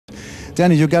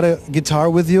Danny, you got a guitar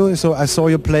with you, so I saw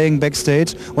you playing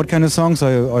backstage. What kind of songs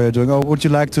are you doing? Or would you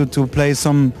like to play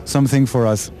something for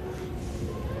us?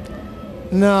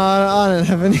 No, I don't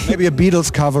have any. Maybe a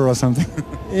Beatles cover or something.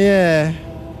 Yeah,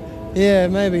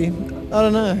 maybe. I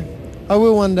don't know. I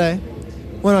will one day.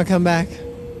 When I come back,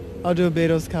 I'll do a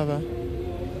Beatles cover.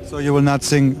 So you will not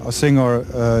sing or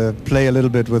play a little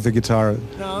bit with the guitar?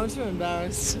 No, I'm too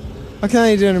embarrassed. I can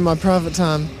only do it in my private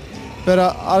time, but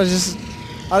I just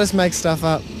make stuff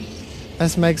up. I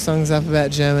just make songs up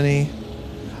about Germany.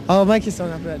 I'll make a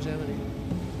song up about Germany.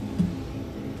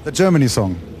 The Germany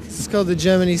song. It's called the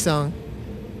Germany song.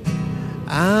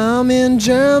 I'm in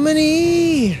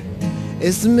Germany.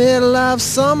 It's the middle of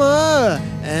summer,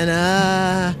 and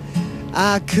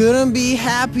I couldn't be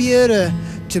happier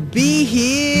to be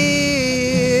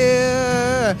here.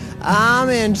 I'm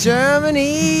in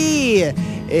Germany.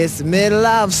 It's the middle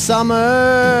of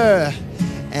summer,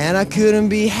 and I couldn't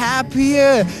be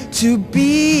happier to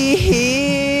be here.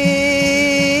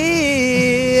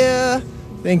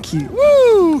 Thank you.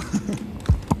 Woo!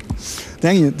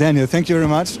 Daniel, thank you very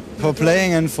much for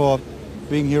playing and for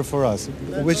being here for us.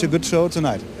 I wish you a good show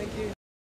tonight.